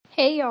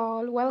Hey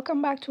y'all, welcome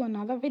back to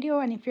another video,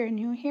 and if you're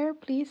new here,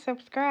 please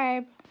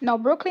subscribe. Now,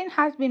 Brooklyn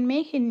has been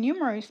making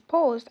numerous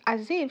posts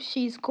as if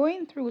she's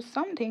going through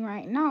something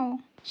right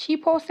now. She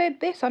posted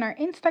this on her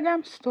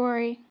Instagram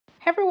story.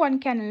 Everyone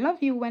can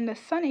love you when the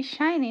sun is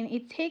shining.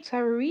 It takes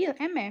a real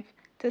MF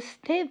to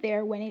stay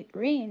there when it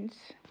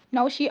rains.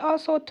 Now, she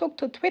also took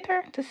to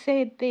Twitter to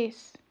say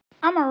this.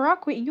 I'ma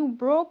rock with you,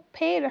 bro.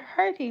 Paid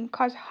hurting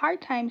cause hard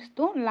times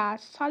don't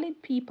last,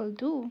 solid people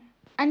do.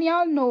 And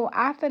y'all know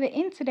after the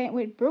incident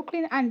with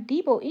Brooklyn and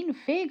Debo in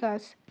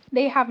Vegas,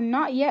 they have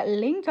not yet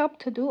linked up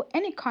to do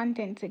any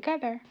content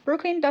together.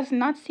 Brooklyn does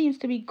not seem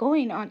to be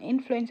going on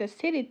Influencer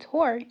City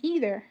tour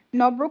either.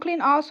 Now,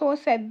 Brooklyn also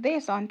said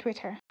this on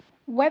Twitter.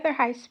 Whether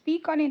I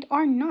speak on it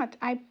or not,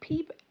 I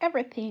peep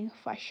everything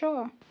for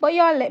sure. But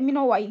y'all let me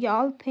know what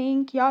y'all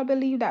think. Y'all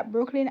believe that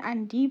Brooklyn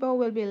and Debo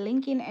will be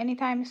linking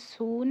anytime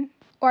soon?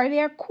 Or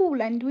they're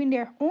cool and doing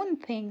their own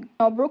thing?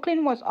 Now,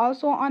 Brooklyn was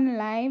also on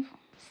live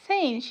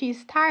saying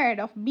she's tired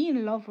of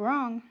being loved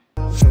wrong.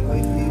 And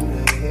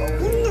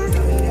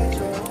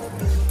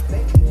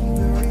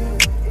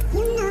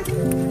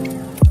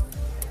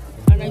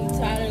I'm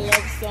tired of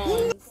love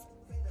songs,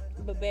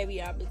 but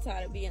baby, I've been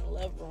tired of being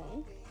loved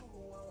wrong.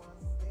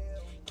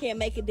 Can't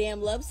make a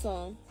damn love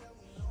song,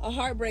 a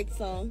heartbreak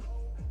song,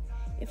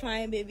 if I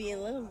ain't been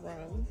being loved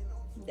wrong.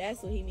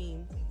 That's what he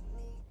means.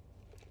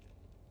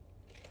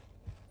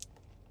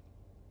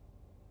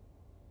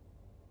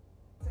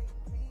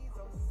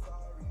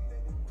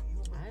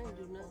 I didn't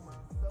do nothing.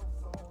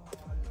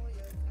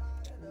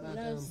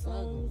 Love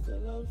songs, a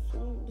love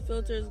song. The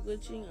filter is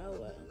glitching. Oh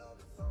well.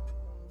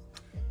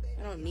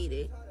 I don't need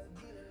it.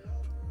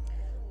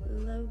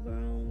 Love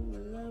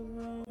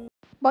wrong.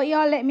 But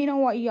y'all let me know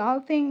what y'all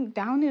think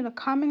down in the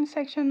comment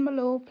section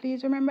below.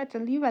 Please remember to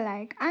leave a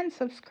like and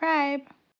subscribe.